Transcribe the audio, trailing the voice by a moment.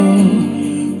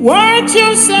What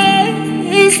you say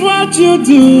is what you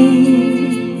do.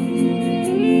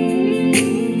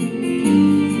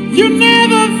 You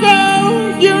never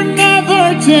fail, you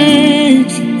never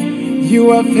change. You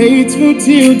are faithful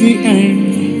till the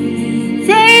end.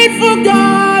 Faithful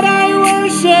God, I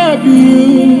worship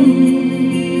you.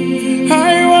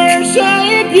 I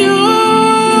worship you.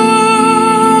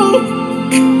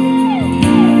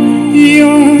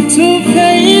 You're too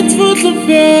faithful to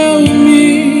fail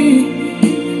me.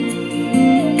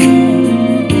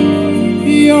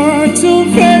 You're too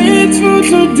faithful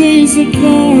to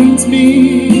disappoint me.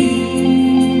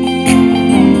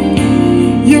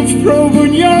 You've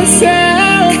proven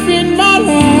yourself in my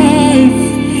life,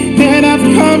 and I've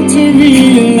come to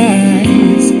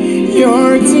realize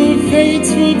you're too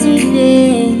faithful to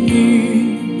fail me.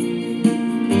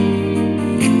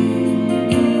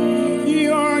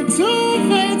 You're too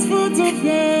faithful to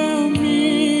fail me.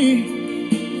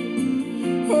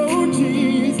 Oh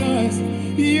Jesus,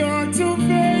 you're too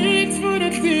faithful to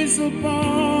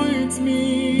disappoint me.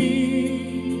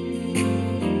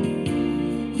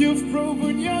 You've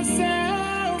proven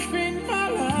yourself in my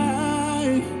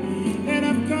life, and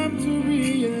I've come to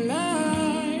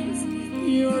realize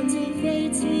you're too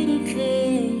faithful to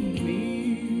fail me.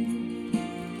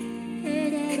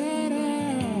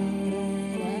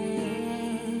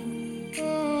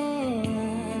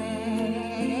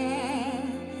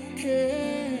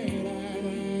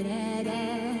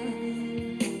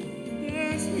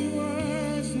 Yes, we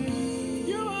worship.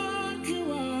 You are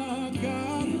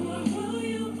God. You are who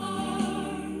you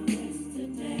are.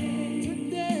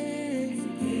 Today,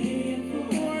 and for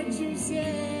what you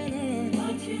said,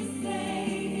 what you say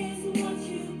is what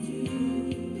you do.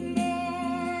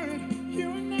 Lord, you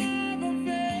never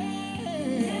fail.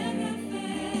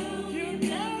 You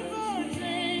never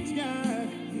change, God.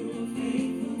 You're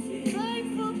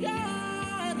faithful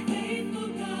God.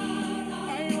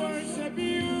 I worship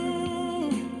you.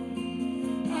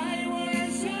 I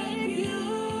worship you.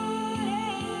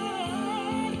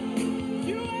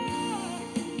 You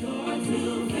are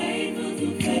too faithful to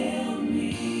fail me.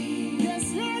 Yes,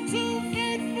 you're too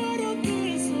faithful to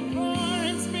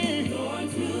disappoint me. You're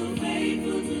too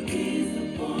faithful to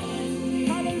disappoint me.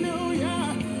 Hallelujah.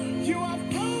 You have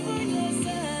proven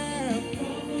yourself.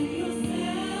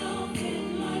 In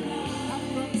my life. I've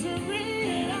come to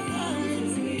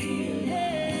realize.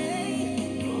 Hey,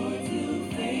 you're too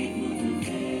faithful to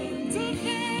fail me. Too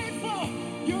faithful.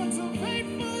 You're too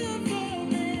faithful to fail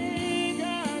me,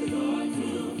 God. You're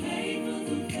too faithful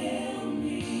to fail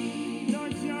me.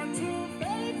 Lord, you're too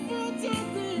faithful to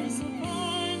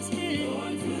disappoint me.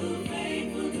 You're too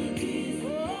faithful to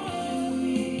disappoint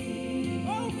me.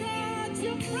 Oh God,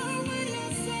 you've proven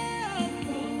yourself.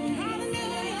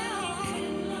 Hallelujah.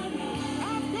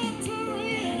 I've come to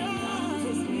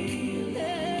realize.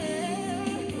 Yeah.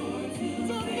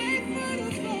 Too faithful to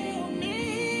fail me.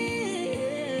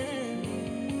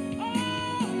 Oh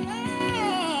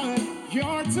Lord,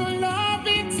 you're too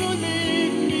loving to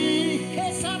leave me.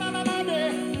 Hey, Shananade.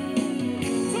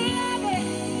 Too loving.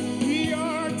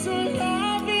 You're too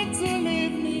loving to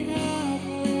leave me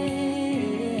halfway.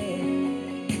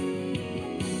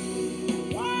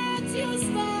 What you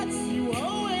start, you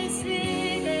always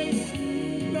finish.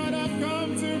 Lord, I've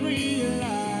come to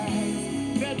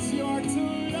realize that you're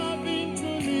too loving to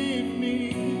leave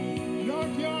me.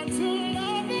 Lord, you're too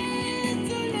loving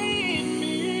to leave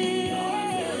me.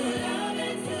 You're too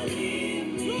loving to leave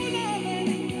me. Too loving,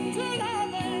 too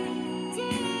loving,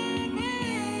 too loving.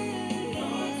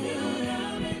 You're too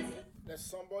loving. Let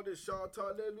somebody shout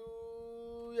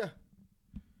hallelujah.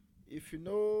 If you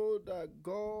know that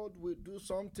God will do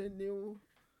something new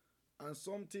and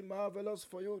something marvelous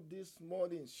for you this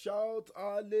morning, shout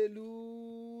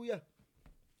hallelujah.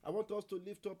 I want us to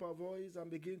lift up our voice and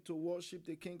begin to worship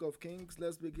the King of Kings.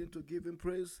 Let's begin to give him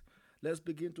praise. Let's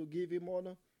begin to give him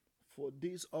honor for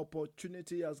this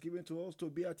opportunity he has given to us to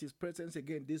be at his presence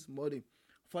again this morning.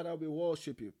 Father, we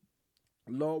worship you.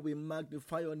 Lord, we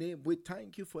magnify your name. We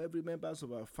thank you for every member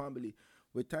of our family.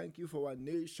 We thank you for our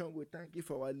nation. We thank you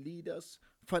for our leaders.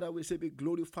 Father, we say be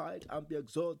glorified and be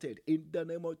exalted in the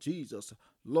name of Jesus.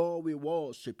 Lord, we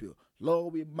worship you.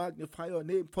 Lord, we magnify your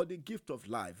name for the gift of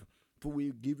life. For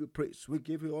we give you praise. We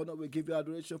give you honor. We give you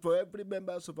adoration for every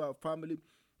member of our family.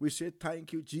 We say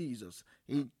thank you, Jesus.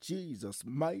 In Jesus'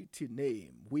 mighty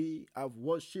name, we have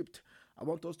worshipped. I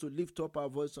want us to lift up our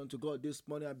voice unto God this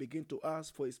morning and begin to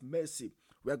ask for his mercy.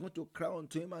 We are going to cry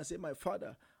unto him and say, my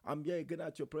Father, I'm here again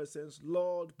at your presence.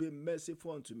 Lord, be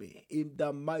merciful unto me. In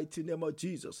the mighty name of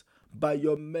Jesus, by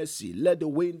your mercy, let the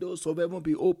windows of heaven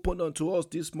be opened unto us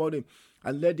this morning.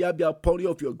 And let there be a pouring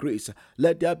of your grace.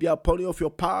 Let there be a pouring of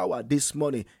your power this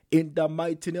morning. In the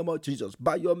mighty name of Jesus,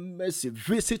 by your mercy,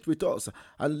 visit with us.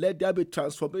 And let there be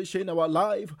transformation in our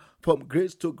life from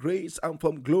grace to grace and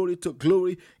from glory to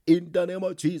glory. In the name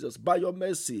of Jesus, by your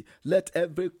mercy, let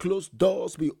every closed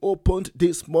doors be opened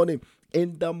this morning.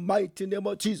 In the mighty name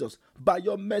of Jesus, by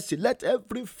your mercy, let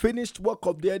every finished work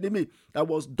of the enemy that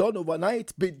was done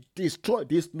overnight be destroyed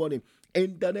this morning.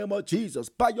 In the name of Jesus,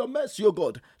 by your mercy, O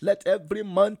God, let every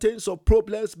mountains of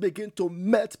problems begin to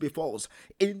melt before us.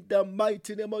 In the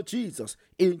mighty name of Jesus,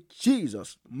 in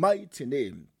Jesus' mighty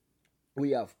name,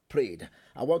 we have prayed.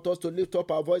 I want us to lift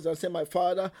up our voice and say, my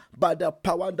Father, by the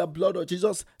power and the blood of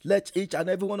Jesus, let each and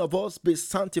every one of us be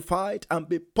sanctified and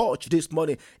be purged this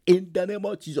morning. In the name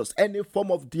of Jesus, any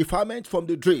form of defilement from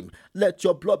the dream, let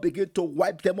your blood begin to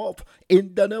wipe them off.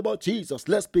 In the name of Jesus,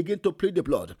 let's begin to plead the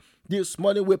blood. This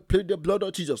morning we plead the blood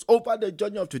of Jesus over the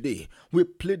journey of today. We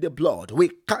plead the blood. We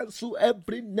cancel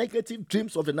every negative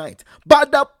dreams of the night by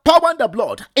the power and the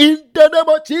blood. In the name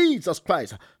of Jesus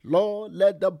Christ, Lord,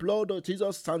 let the blood of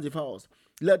Jesus sanctify us.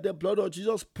 Let the blood of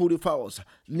Jesus purify us.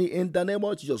 In the name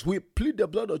of Jesus, we plead the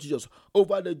blood of Jesus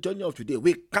over the journey of today.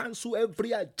 We cancel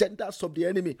every agenda of the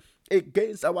enemy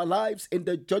against our lives in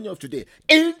the journey of today.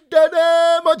 In the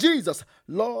name of Jesus,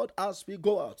 Lord, as we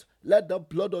go out, let the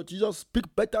blood of Jesus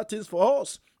speak better things for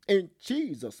us. In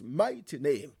Jesus' mighty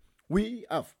name, we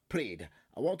have prayed.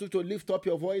 I want you to lift up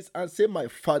your voice and say, my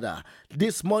Father,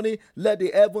 this morning, let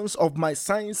the heavens of my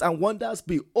signs and wonders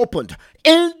be opened.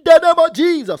 In the name of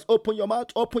Jesus, open your mouth,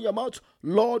 open your mouth.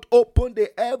 Lord, open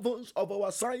the heavens of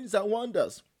our signs and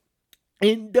wonders.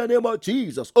 In the name of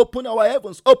Jesus, open our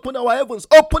heavens, open our heavens,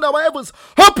 open our heavens,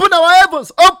 open our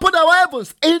heavens, open our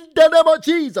heavens. In the name of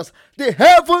Jesus, the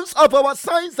heavens of our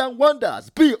signs and wonders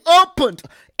be opened.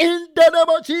 In the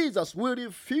name of Jesus, we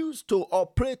refuse to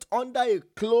operate under a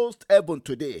closed heaven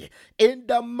today. In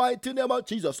the mighty name of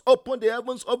Jesus, open the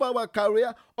heavens over our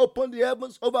career, open the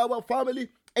heavens over our family.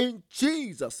 In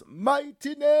Jesus'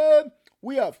 mighty name,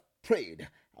 we have prayed.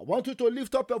 I want you to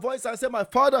lift up your voice and say, my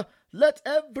Father, let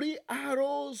every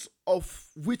arrows of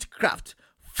witchcraft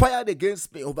fired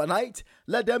against me overnight,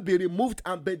 let them be removed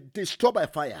and be destroyed by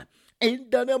fire. In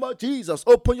the name of Jesus,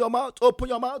 open your mouth, open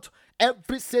your mouth.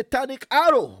 Every satanic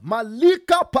arrow,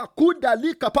 Malika Pakunda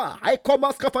Likapa, I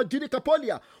command Skafajiri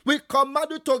Kapolia. We command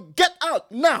you to get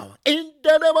out now. In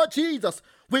the name of Jesus,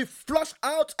 we flush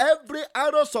out every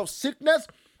arrows of sickness.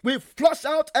 We flush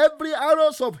out every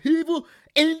arrows of evil.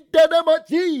 In the name of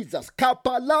Jesus,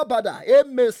 Kapalabada,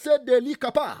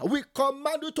 Emesedelikapa, we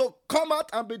command you to come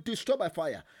out and be destroyed by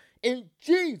fire. In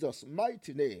Jesus'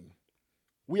 mighty name,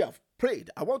 we have prayed.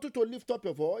 I want you to lift up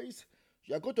your voice.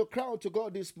 You are going to cry out to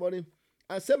God this morning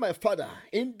and say, my Father,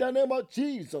 in the name of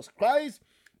Jesus Christ,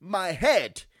 my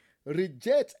head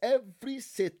rejects every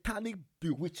satanic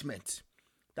bewitchment.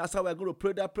 That's how we're going to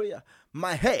pray that prayer.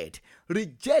 My head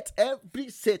rejects every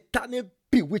satanic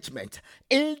bewitchment.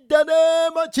 In the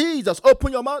name of Jesus,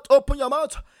 open your mouth, open your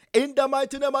mouth. In the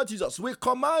mighty name of Jesus, we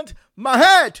command my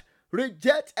head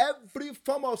reject every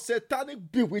form of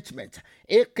satanic bewitchment.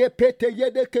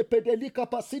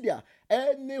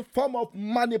 Any form of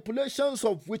manipulations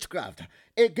of witchcraft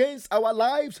against our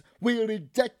lives, we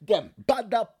reject them. By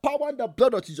the power and the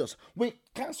blood of Jesus, we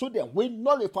cancel them, we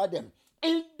nullify them.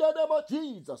 In the name of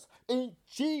Jesus, in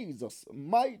Jesus'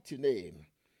 mighty name,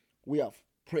 we have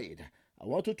prayed. I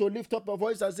want you to lift up your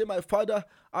voice and say, my Father,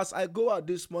 as I go out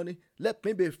this morning, let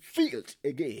me be filled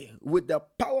again with the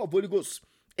power of Holy Ghost.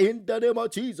 In the name of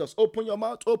Jesus, open your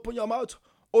mouth, open your mouth.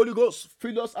 Holy Ghost,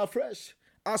 fill us afresh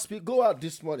as we go out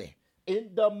this morning. In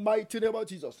the mighty name of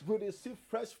Jesus, we receive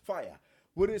fresh fire.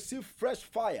 We receive fresh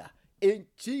fire in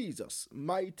Jesus'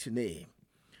 mighty name.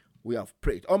 We have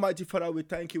prayed. Almighty Father, we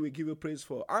thank you. We give you praise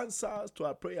for answers to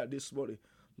our prayer this morning.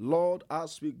 Lord,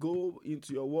 as we go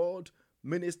into your word,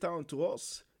 minister unto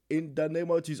us in the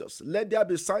name of Jesus. Let there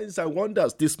be signs and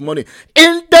wonders this morning.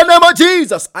 In the name of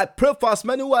Jesus, I pray for as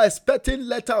many who are expecting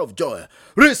letter of joy.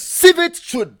 Receive it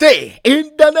today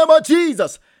in the name of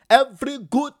Jesus. Every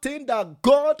good thing that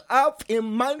God have in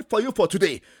mind for you for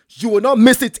today, you will not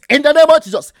miss it in the name of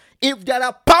Jesus. If there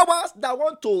are powers that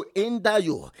want to hinder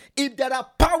you, if there are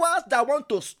powers that want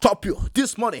to stop you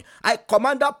this morning, I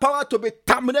command that power to be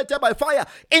terminated by fire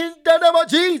in the name of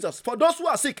Jesus. For those who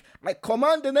are sick, I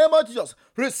command the name of Jesus,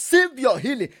 receive your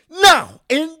healing now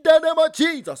in the name of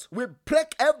Jesus. We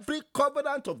break every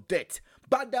covenant of death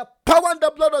by the power and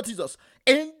the blood of Jesus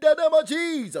in the name of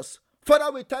Jesus.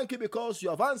 Father, we thank you because you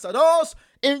have answered us.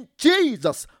 In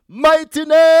Jesus' mighty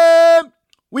name,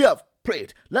 we have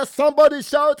prayed. Let somebody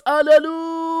shout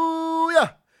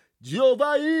hallelujah.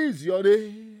 Jehovah is your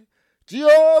name.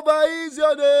 Jehovah is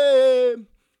your name.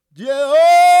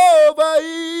 Jehovah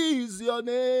is your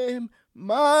name.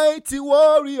 Mighty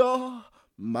warrior.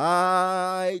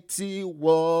 Mighty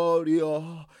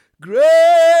warrior.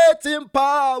 Great in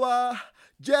power.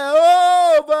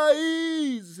 Jehovah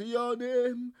is your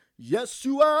name. Yes,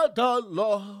 you are the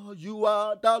Lord. You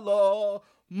are the Lord.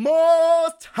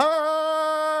 Most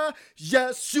high,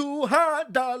 yes, you are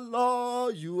the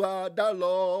Lord, you are the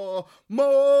Lord,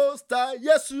 most high,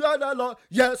 yes, you are the Lord,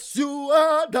 yes, you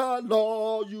are the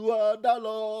Lord, you are the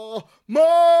Lord,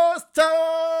 most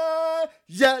high,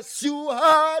 yes, you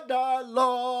are the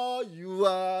Lord, you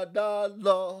are the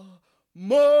Lord,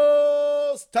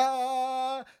 most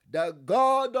high, the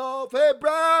God of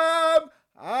Abraham,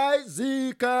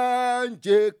 Isaac, and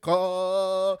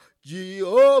Jacob,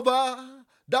 Jehovah,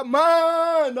 the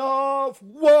man of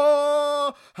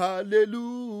war,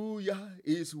 hallelujah.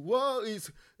 His war is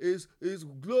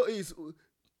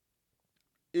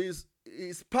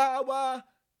power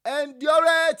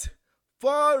endureth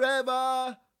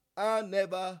forever and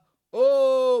ever.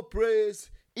 Oh, praise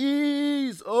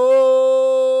his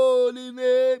holy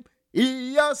name.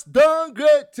 He has done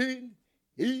great things.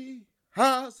 He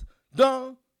has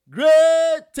done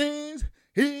great things.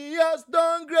 He has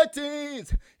done great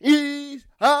things. He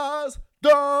has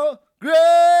done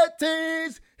great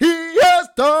things. He has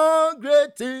done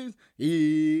great things.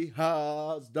 He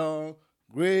has done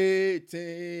great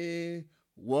things.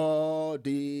 What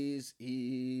is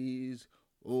his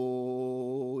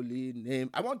holy name?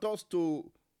 I want us to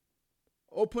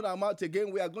open our mouth again.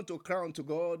 We are going to cry unto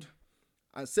God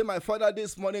and say, my Father,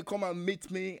 this morning, come and meet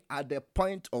me at the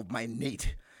point of my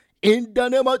need. In the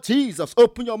name of Jesus,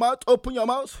 open your mouth, open your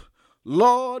mouth.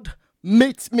 Lord,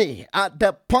 meet me at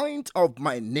the point of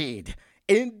my need.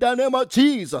 In the name of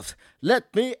Jesus,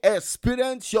 let me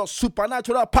experience your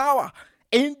supernatural power.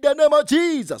 In the name of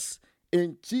Jesus,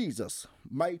 in Jesus'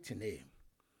 mighty name,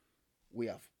 we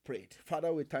have prayed.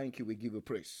 Father, we thank you, we give you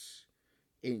praise.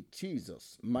 In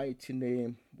Jesus' mighty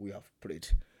name, we have prayed.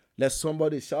 Let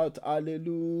somebody shout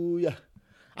hallelujah.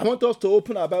 I want us to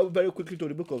open our Bible very quickly to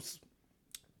the book of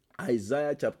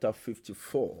Isaiah chapter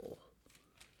 54.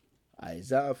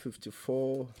 Isaiah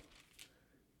 54,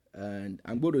 and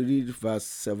I'm going to read verse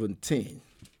 17.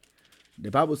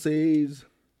 The Bible says,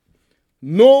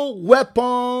 no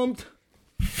weapon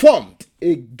formed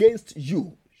against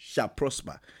you shall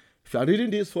prosper. If you are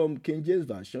reading this from King James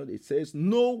Version, it says,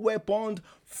 no weapon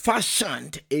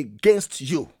fashioned against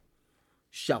you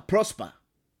shall prosper.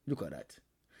 Look at that.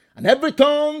 And every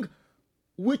tongue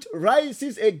which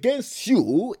rises against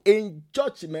you in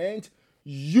judgment,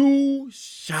 you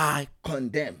shall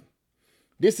condemn.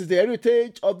 This is the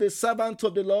heritage of the servants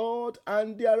of the Lord,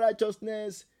 and their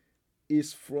righteousness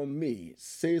is from me,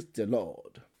 says the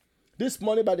Lord. This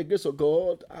morning, by the grace of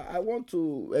God, I want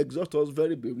to exhort us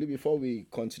very briefly before we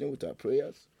continue with our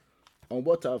prayers on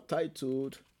what I've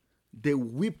titled, the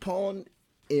weapon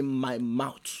in my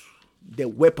mouth. The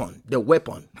weapon, the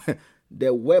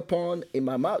weapon in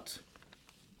my mouth.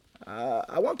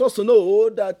 I want us to know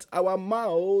that our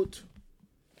mouth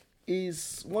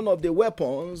is one of the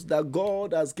weapons that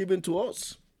God has given to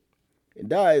us.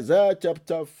 In Isaiah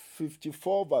chapter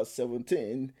 54 verse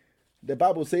 17, the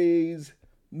Bible says,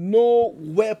 no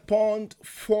weapon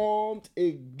formed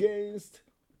against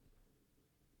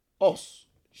us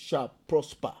shall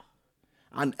prosper.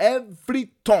 And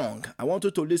every tongue, I want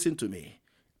you to listen to me,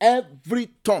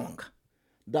 every tongue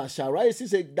that shall rise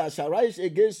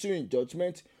against you in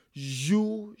judgment,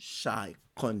 you shall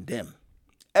condemn.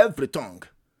 Every tongue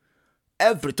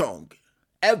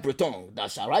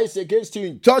that shall rise against you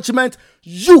in judgment,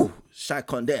 you shall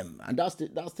condemn. And that's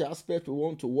the aspect we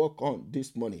want to work on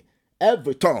this morning.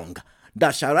 Every tongue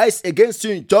that shall rise against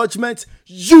you in judgment,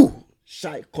 you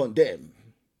shall condemn.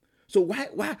 So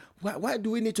why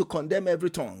do we need to condemn every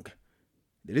tongue?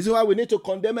 The reason why we need to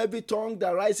condemn every tongue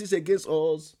that rises against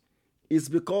us is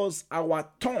because our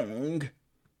tongue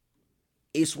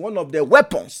is one of the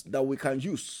weapons that we can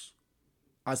use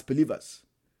as believers.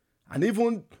 And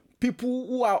even people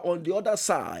who are on the other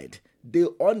side, they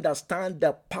understand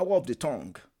the power of the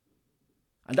tongue.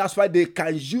 And that's why they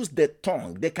can use the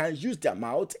tongue, they can use their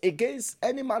mouth against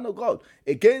any man of God,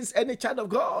 against any child of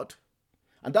God.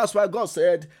 And that's why God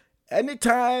said,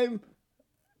 anytime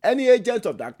any agent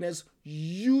of darkness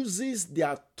uses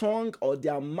their tongue or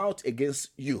their mouth against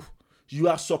you, you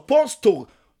are supposed to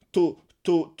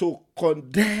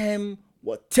condemn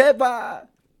whatever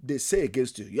they say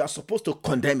against you, you are supposed to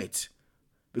condemn it.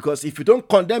 Because if you don't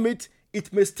condemn it,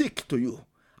 it may stick to you.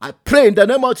 I pray in the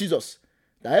name of Jesus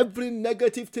that every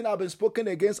negative thing I've been spoken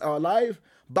against our life,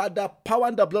 by the power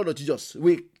and the blood of Jesus,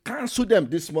 we cancel them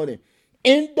this morning.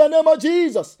 In the name of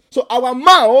Jesus. So our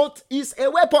mouth is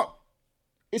a weapon.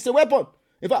 It's a weapon.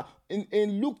 In fact,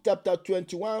 in Luke chapter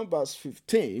 21, verse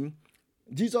 15,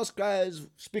 Jesus Christ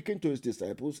speaking to his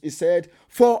disciples, he said,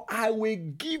 "For I will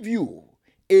give you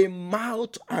a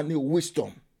mouth and a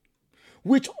wisdom,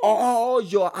 which all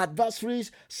your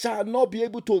adversaries shall not be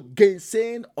able to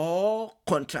gainsay or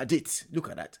contradict." Look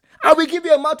at that. I will give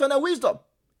you a mouth and a wisdom.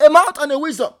 A mouth and a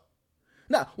wisdom.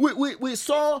 Now, we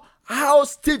saw how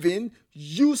Stephen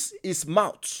used his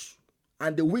mouth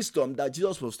and the wisdom that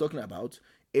Jesus was talking about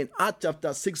in Acts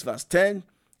chapter 6 verse 10.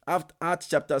 Acts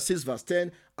chapter 6 verse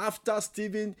 10. After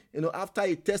Stephen, after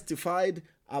he testified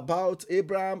about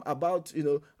Abraham,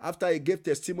 after he gave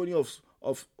testimony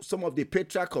of some of the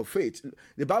patriarchs of faith,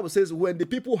 the Bible says when the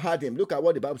people heard him, look at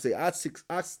what the Bible says,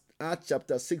 Acts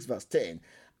chapter 6 verse 10.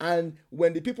 And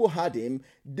when the people heard him,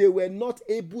 they were not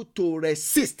able to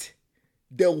resist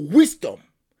the wisdom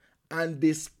and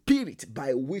the spirit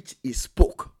by which he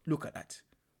spoke. Look at that.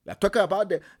 We are talking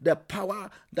about the power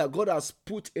that God has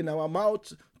put in our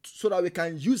mouth so that we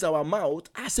can use our mouth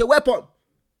as a weapon.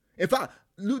 In fact,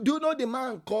 do you know the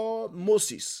man called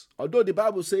Moses? Although the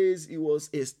Bible says he was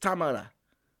a stammerer,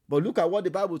 but look at what the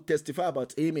Bible testifies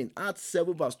about him in Acts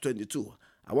 7 verse 22.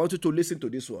 I want you to listen to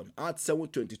this one. Acts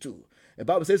 7:22. The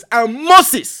Bible says, "And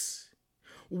Moses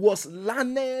was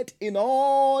learned in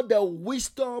all the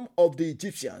wisdom of the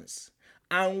Egyptians,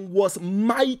 and was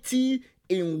mighty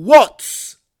in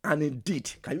words and in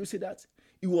deed." Can you see that?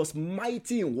 He was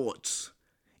mighty in words.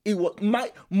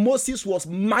 Moses was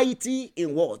mighty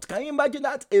in words. Can you imagine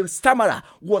that? A stammerer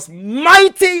was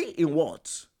mighty in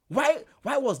words. Why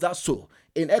was that so?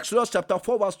 In Exodus chapter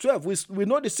 4 verse 12, we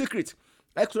know the secret.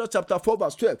 Exodus chapter 4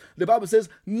 verse 12, the Bible says,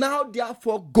 "Now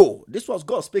therefore go." This was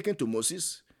God speaking to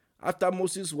Moses after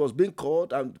Moses was being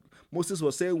called, and Moses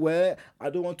was saying, "Well, I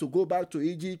don't want to go back to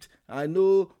Egypt. I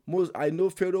know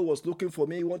Pharaoh was looking for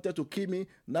me. He wanted to kill me.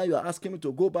 Now you are asking me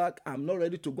to go back. I'm not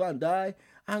ready to go and die."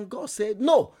 And God said,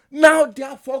 "No, now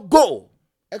therefore go."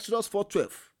 Exodus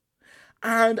 4:12.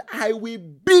 "And I will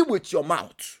be with your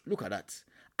mouth." Look at that.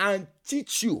 "And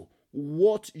teach you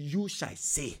what you shall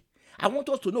say." I want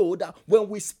us to know that when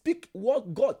we speak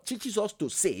what God teaches us to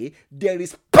say, there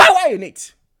is power in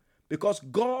it. Because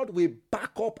God will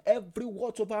back up every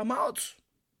word of our mouth.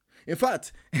 In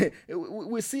fact,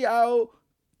 we see how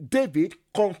David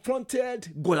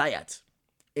confronted Goliath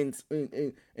in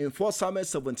 1 Samuel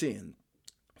 17.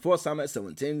 1 Samuel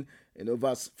 17,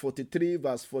 verse 43,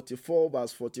 verse 44,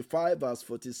 verse 45, verse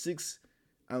 46,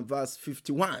 and verse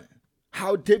 51.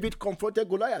 How David confronted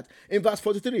Goliath. In verse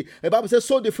 43, the Bible says,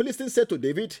 "So the Philistines said to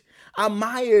David, Am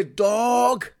I a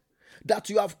dog that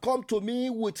you have come to me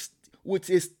with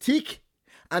a stick?"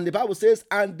 And the Bible says,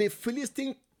 "And the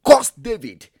Philistine cursed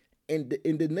David in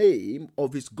the name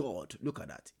of his God." Look at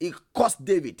that. He cursed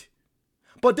David.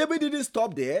 But David didn't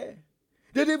stop there.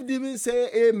 David didn't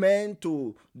say amen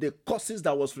to the curses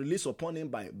that was released upon him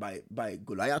by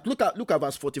Goliath. Look at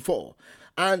verse 44.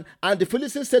 And the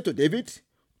Philistines said to David,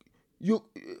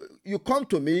 You come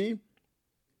to me.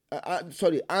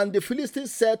 And the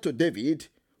Philistines said to David,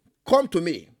 "Come to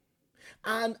me,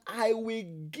 and I will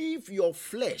give your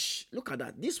flesh." Look at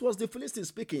that. This was the Philistine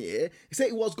speaking here. He said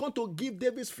he was going to give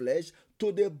David's flesh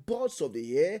to the birds of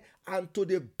the air and to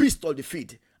the beasts of the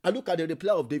field. And look at the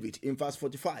reply of David in verse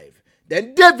 45.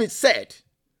 Then David said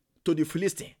to the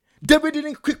Philistine, David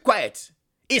didn't keep quiet.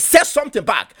 He said something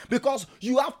back, because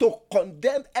you have to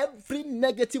condemn every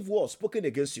negative word spoken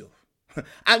against you.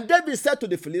 And David said to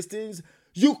the Philistines,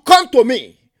 "You come to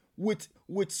me with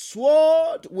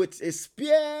sword, with a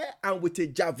spear, and with a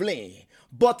javelin.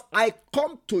 But I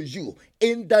come to you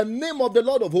in the name of the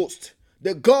Lord of hosts,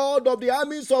 the God of the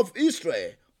armies of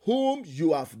Israel, whom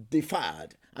you have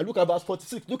defied." And look at verse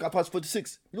 46. Look at verse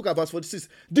 46. Look at verse 46.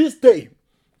 This day,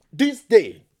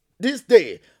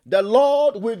 the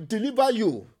Lord will deliver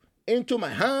you into my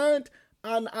hand,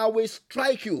 and I will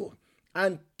strike you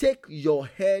and take your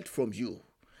head from you.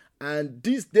 And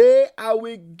this day I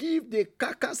will give the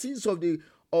carcasses of the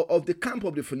camp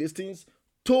of the Philistines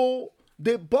to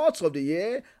the birds of the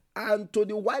air and to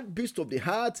the wild beasts of the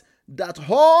earth, that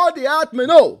all the earth may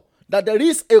know that there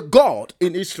is a God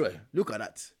in Israel. Look at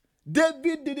that.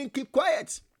 David didn't keep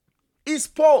quiet. He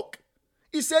spoke.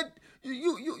 He said,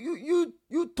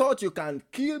 you thought you can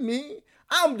kill me?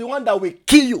 I'm the one that will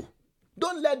kill you.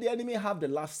 Don't let the enemy have the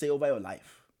last say over your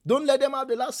life. Don't let them have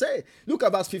the last say. Look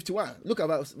at verse 51. Look at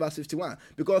verse 51.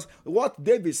 Because what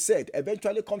David said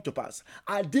eventually come to pass.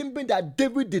 And didn't mean that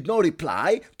David did not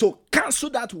reply to cancel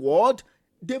that word,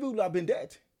 David would have been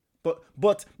dead.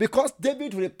 But because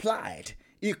David replied,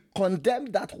 he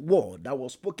condemned that word that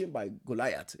was spoken by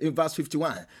Goliath in verse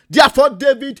 51. Therefore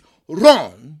David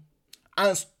ran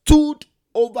and stood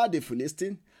over the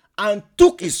Philistine and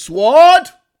took his sword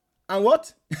and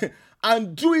what?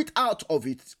 And drew it out of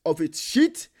its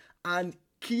sheath and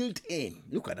killed him.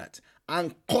 Look at that.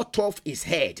 And cut off his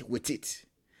head with it.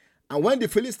 And when the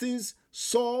Philistines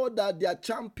saw that their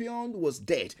champion was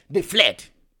dead, they fled.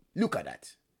 Look at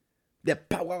that. The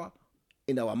power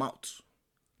in our mouth.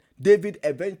 David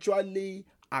eventually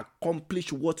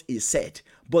accomplished what he said,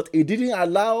 but he didn't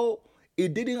allow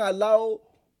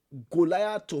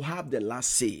Goliath to have the last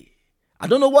say. I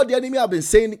don't know what the enemy have been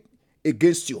saying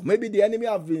against you. Maybe the enemy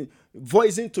have been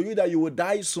voicing to you that you will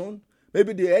die soon.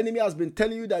 Maybe the enemy has been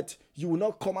telling you that you will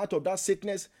not come out of that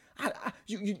sickness.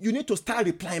 You need to start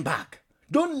replying back.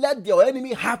 Don't let your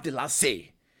enemy have the last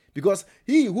say, because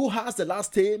he who has the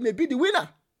last say may be the winner.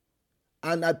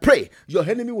 And I pray your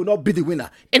enemy will not be the winner.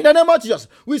 In the name of Jesus,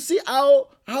 we see how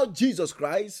Jesus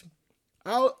Christ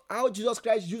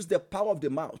used the power of the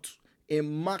mouth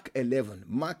in Mark 11,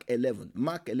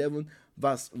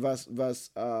 verse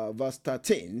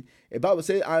 13. The Bible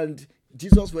says, and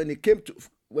Jesus, when he came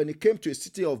to a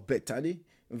city of Bethany,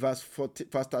 verse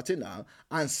 13 now,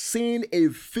 and seeing a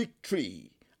fig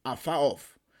tree afar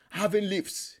off, having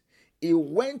leaves, he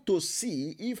went to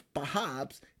see if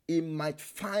perhaps he might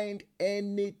find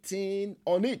anything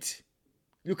on it.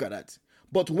 Look at that.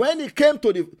 But when he came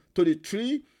to the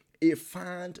tree, he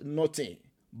found nothing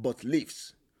but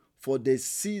leaves, for the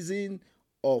season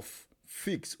of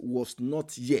figs was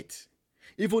not yet.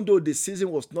 Even though the season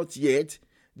was not yet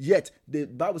the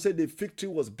Bible said the fig tree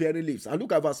was bearing leaves. And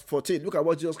look at verse 14. Look at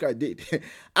what Jesus Christ did.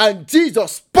 And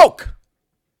Jesus spoke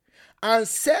and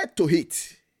said to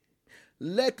it,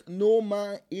 let no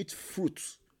man eat fruit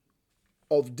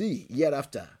of thee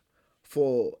hereafter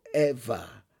forever.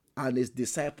 And his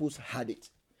disciples had it.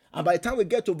 And by the time we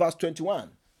get to verse 21,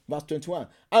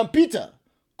 and Peter,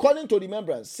 calling to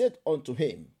remembrance, said unto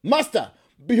him, Master,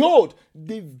 behold,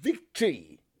 the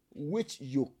victory which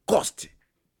you caused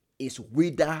is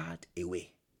withered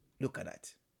away. Look at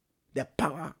that. The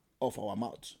power of our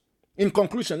mouth. In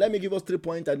conclusion, let me give us 3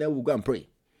 points and then we'll go and pray.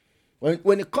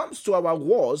 When it comes to our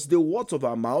words, the words of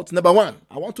our mouth, number one,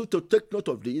 I want you to take note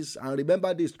of this and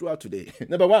remember this throughout today.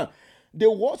 Number one, the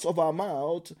words of our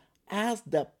mouth has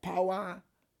the power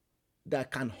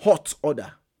that can hurt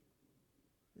other.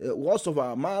 The words of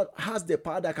our mouth has the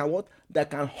power that can what?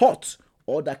 That can hurt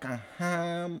or that can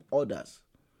harm others.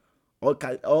 Or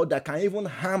that can even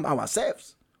harm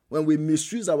ourselves. When we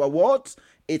misuse our words,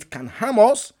 it can harm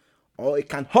us, or it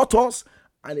can hurt us,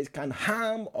 and it can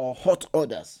harm or hurt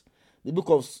others. The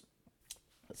book of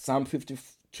Psalm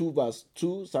 52 verse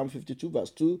 2,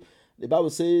 the Bible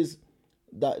says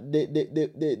that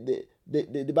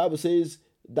the Bible says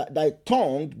that thy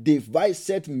tongue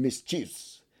deviseth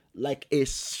mischiefs like a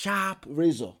sharp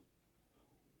razor,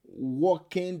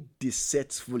 walking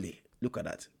deceitfully. Look at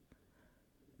that.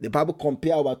 The Bible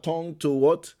compares our tongue to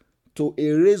what? To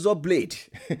a razor blade,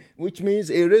 which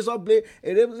means a razor blade,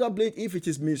 if it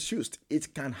is misused,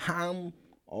 it can harm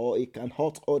or it can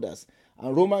hurt others.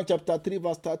 And Romans chapter 3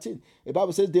 verse 13, the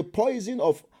Bible says the poison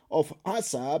of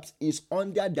asps is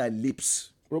under their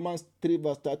lips. Romans 3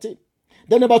 verse 13.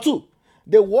 Then number 2,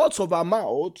 the words of our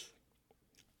mouth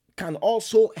can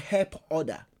also help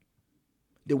others.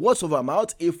 The words of our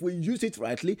mouth, if we use it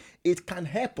rightly, it can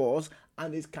help us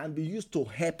and it can be used to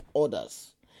help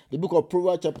others. The book of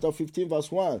Proverbs chapter 15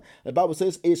 verse 1, the Bible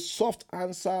says, a soft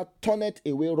answer turneth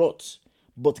away wrath,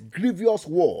 but grievous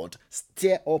word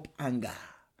stir up anger.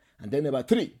 And then number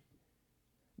 3,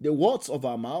 the words of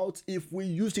our mouth, if we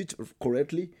use it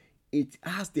correctly, it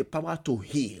has the power to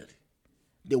heal.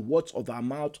 The words of our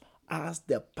mouth has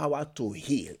the power to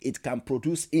heal. It can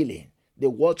produce healing. The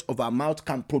words of our mouth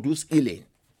can produce healing.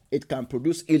 It can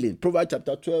produce healing. Proverbs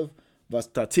chapter 12 verse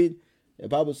 13, the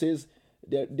Bible says,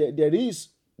 there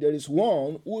is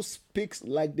one who speaks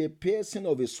like the piercing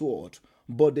of a sword,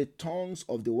 but the tongues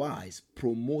of the wise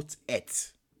promote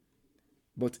it.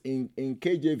 But in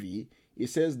KJV, it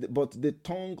says, but the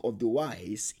tongue of the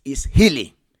wise is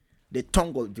healing. The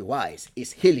tongue of the wise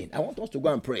is healing. I want us to go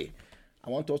and pray.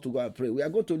 We are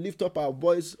going to lift up our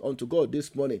voice unto God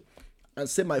this morning and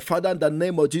say, my Father, in the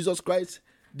name of Jesus Christ,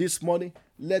 this morning,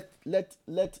 let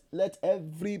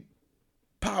every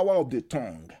power of the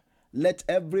tongue Let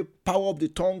every power of the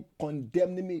tongue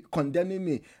condemning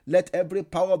me, let every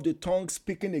power of the tongue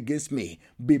speaking against me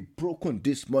be broken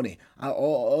this morning.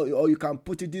 Or you can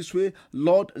put it this way,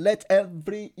 Lord, let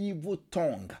every evil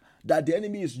tongue that the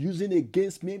enemy is using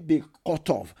against me be cut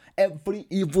off. Every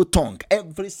evil tongue,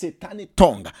 every satanic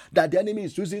tongue that the enemy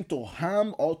is using to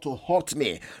harm or to hurt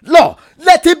me, Lord,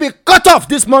 let it be cut off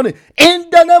this morning in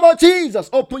the name of Jesus.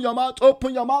 Open your mouth,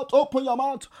 open your mouth, open your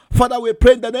mouth. Father, we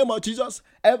pray in the name of Jesus.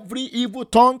 Every evil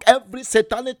tongue, every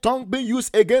satanic tongue being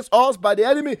used against us by the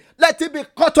enemy, let it be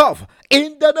cut off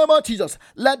in the name of Jesus.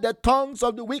 Let the tongues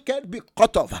of the wicked be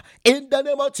cut off in the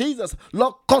name of Jesus.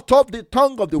 Lord, cut off the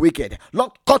tongue of the wicked.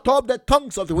 Lord, cut off the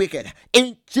tongues of the wicked.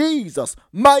 In Jesus'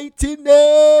 mighty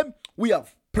name, we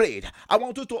have prayed. I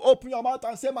want you to open your mouth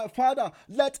and say, my Father,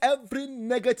 let every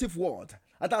negative word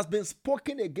that has been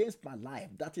spoken against my life,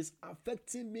 that is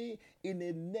affecting me in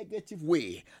a negative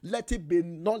way, let it be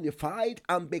nullified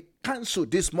and be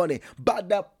cancelled this morning by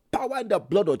the power and the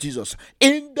blood of Jesus.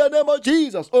 In the name of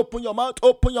Jesus, open your mouth,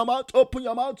 open your mouth, open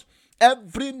your mouth.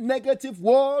 Every negative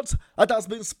word that has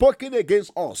been spoken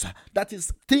against us, that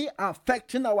is still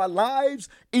affecting our lives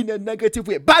in a negative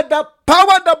way, by the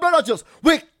power and the blood of Jesus,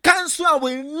 we cancel and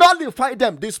we nullify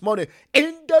them this morning.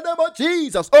 In the name of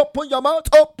Jesus, open your mouth,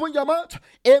 open your mouth.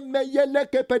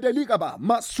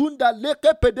 Masunda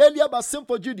leke pedelia basim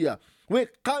for Judea. We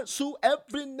cancel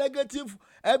every negative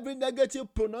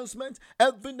pronouncement,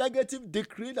 every negative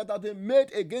decree that has been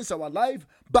made against our life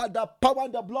by the power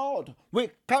and the blood. We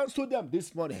cancel them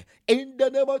this morning in the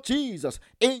name of Jesus.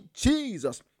 In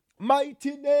Jesus'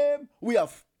 mighty name, we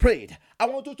have prayed. I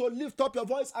want you to lift up your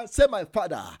voice and say, my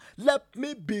Father, let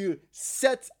me be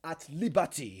set at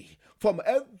liberty from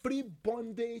every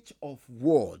bondage of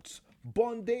words.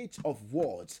 Bondage of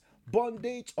words.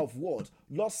 Bondage of words.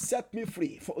 Lord, set me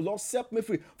free. Lord, set me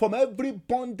free from every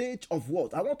bondage of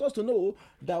words. I want us to know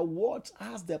that words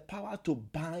has the power to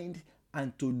bind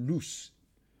and to loose.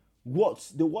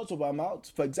 Words, the words of our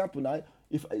mouth. For example, now,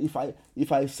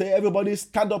 if I say everybody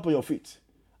stand up on your feet,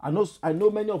 I know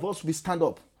many of us will stand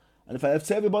up, and if I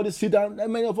say everybody sit down,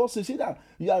 then many of us will sit down.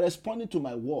 You are responding to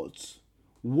my words.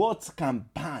 Words can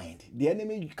bind. The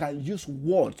enemy can use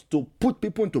words to put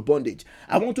people into bondage.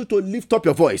 I want you to lift up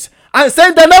your voice and say,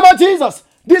 in the name of Jesus,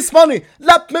 this morning,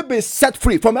 let me be set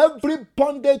free from every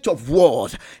bondage of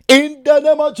words. In the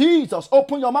name of Jesus,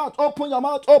 open your mouth, open your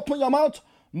mouth, open your mouth.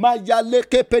 Lord,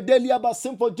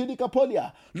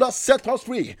 set us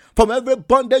free from every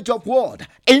bondage of word.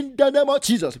 In the name of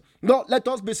Jesus, Lord, let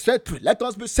us be set free. Let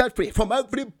us be set free from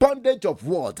every bondage of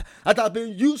word that has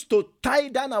been used to tie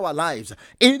down our lives.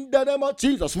 In the name of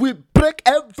Jesus, we break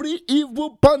every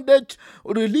evil bondage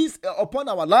released upon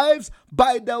our lives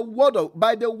by the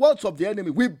words of the enemy.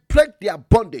 We break their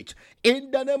bondage.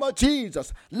 In the name of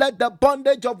Jesus, let the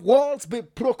bondage of words be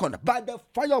broken by the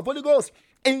fire of Holy Ghost.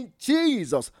 In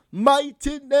Jesus'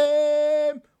 mighty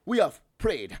name, we have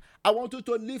prayed. I want you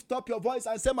to lift up your voice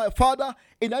and say, my Father,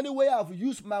 in any way I've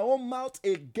used my own mouth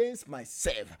against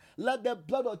myself, let the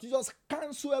blood of Jesus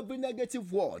cancel every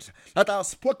negative word that I have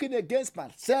spoken against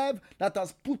myself that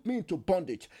has put me into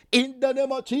bondage. In the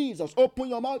name of Jesus, open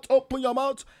your mouth, open your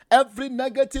mouth. Every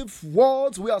negative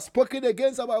words we have spoken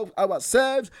against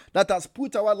ourselves that has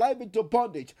put our life into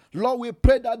bondage, Lord, we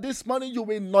pray that this morning you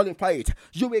will nullify it.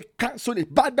 You will cancel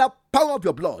it by the power of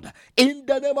your blood. In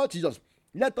the name of Jesus,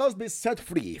 let us be set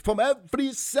free from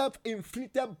every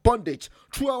self-inflicted bondage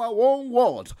through our own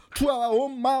words, through our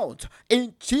own mouth.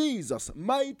 In Jesus'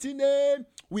 mighty name,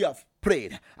 we have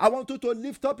prayed. I want you to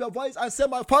lift up your voice and say,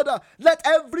 my Father, let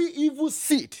every evil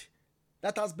seed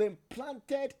that has been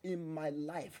planted in my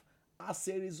life as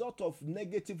a result of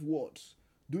negative words.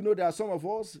 Do you know there are some of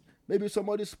us, maybe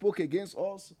somebody spoke against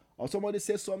us or somebody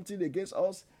said something against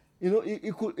us. You know,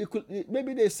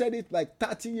 maybe they said it like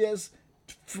 30 years,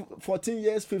 14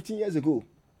 years, 15 years ago.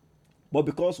 But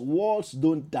because words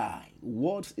don't die,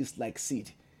 words is like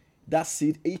seed. That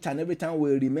seed, each and every time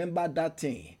we remember that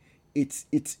thing, it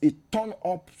turn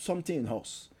up something in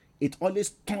us. It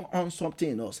always turn on something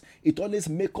in us. It always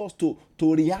make us to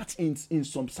react in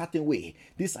some certain way.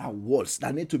 These are words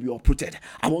that need to be uprooted.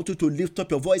 I want you to lift up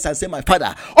your voice and say, my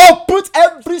Father, uproot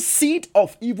every seed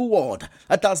of evil word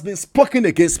that has been spoken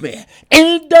against me.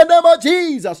 In the name of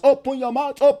Jesus, open your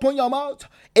mouth, open your mouth.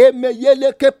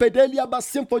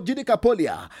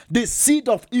 The seed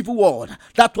of evil word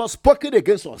that was spoken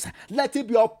against us, let it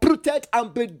be uprooted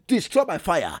and be destroyed by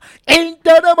fire. In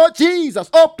the name of Jesus,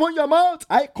 open your mouth.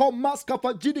 I command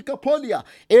Skafajidika Polia.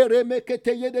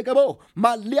 Eremekete Yedegabo.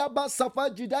 Maliaba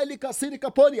Safajidalika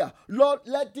Sidika Polia. Lord,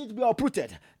 let it be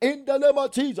uprooted. In the name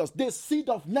of Jesus, the seed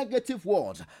of negative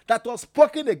words that was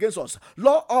spoken against us,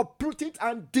 Lord, uproot it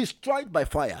and destroy it by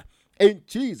fire. In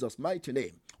Jesus' mighty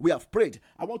name, we have prayed.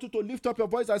 I want you to lift up your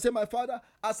voice and say, my Father,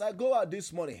 as I go out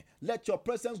this morning, let your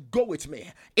presence go with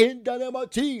me. In the name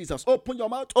of Jesus, open your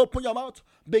mouth,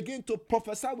 begin to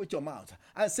prophesy with your mouth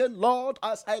and say, Lord,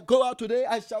 as I go out today,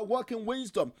 I shall walk in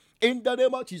wisdom. In the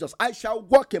name of Jesus, I shall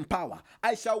walk in power.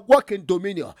 I shall walk in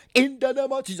dominion. In the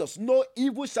name of Jesus, no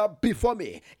evil shall befall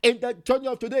me. In the journey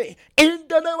of today, in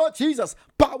the name of Jesus,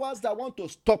 powers that want to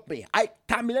stop me, I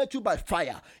terminate you by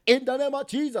fire. In the name of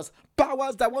Jesus,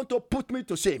 powers that want to put me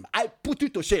to shame, I put you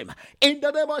to shame. In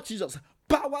the name of Jesus,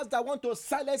 powers that want to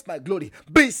silence my glory,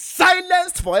 be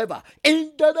silenced forever.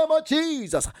 In the name of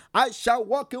Jesus, I shall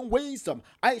walk in wisdom.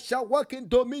 I shall walk in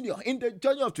dominion in the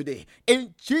journey of today.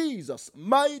 In Jesus'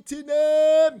 mighty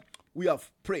name, we have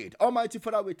prayed. Almighty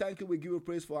Father, we thank you. We give you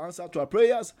praise for answer to our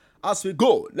prayers. As we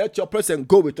go, let your presence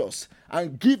go with us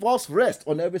and give us rest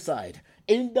on every side.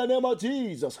 In the name of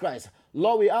Jesus Christ,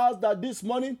 Lord, we ask that this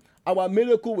morning, our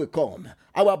miracle will come.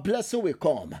 Our blessing will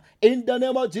come. In the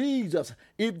name of Jesus,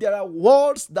 if there are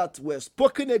words that were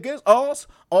spoken against us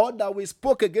or that we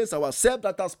spoke against ourselves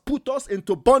that has put us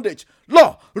into bondage,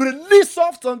 Lord, release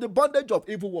us from the bondage of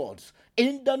evil words.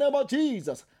 In the name of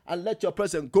Jesus, and let your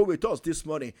presence go with us this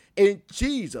morning. In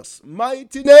Jesus'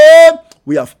 mighty name,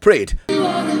 we have prayed.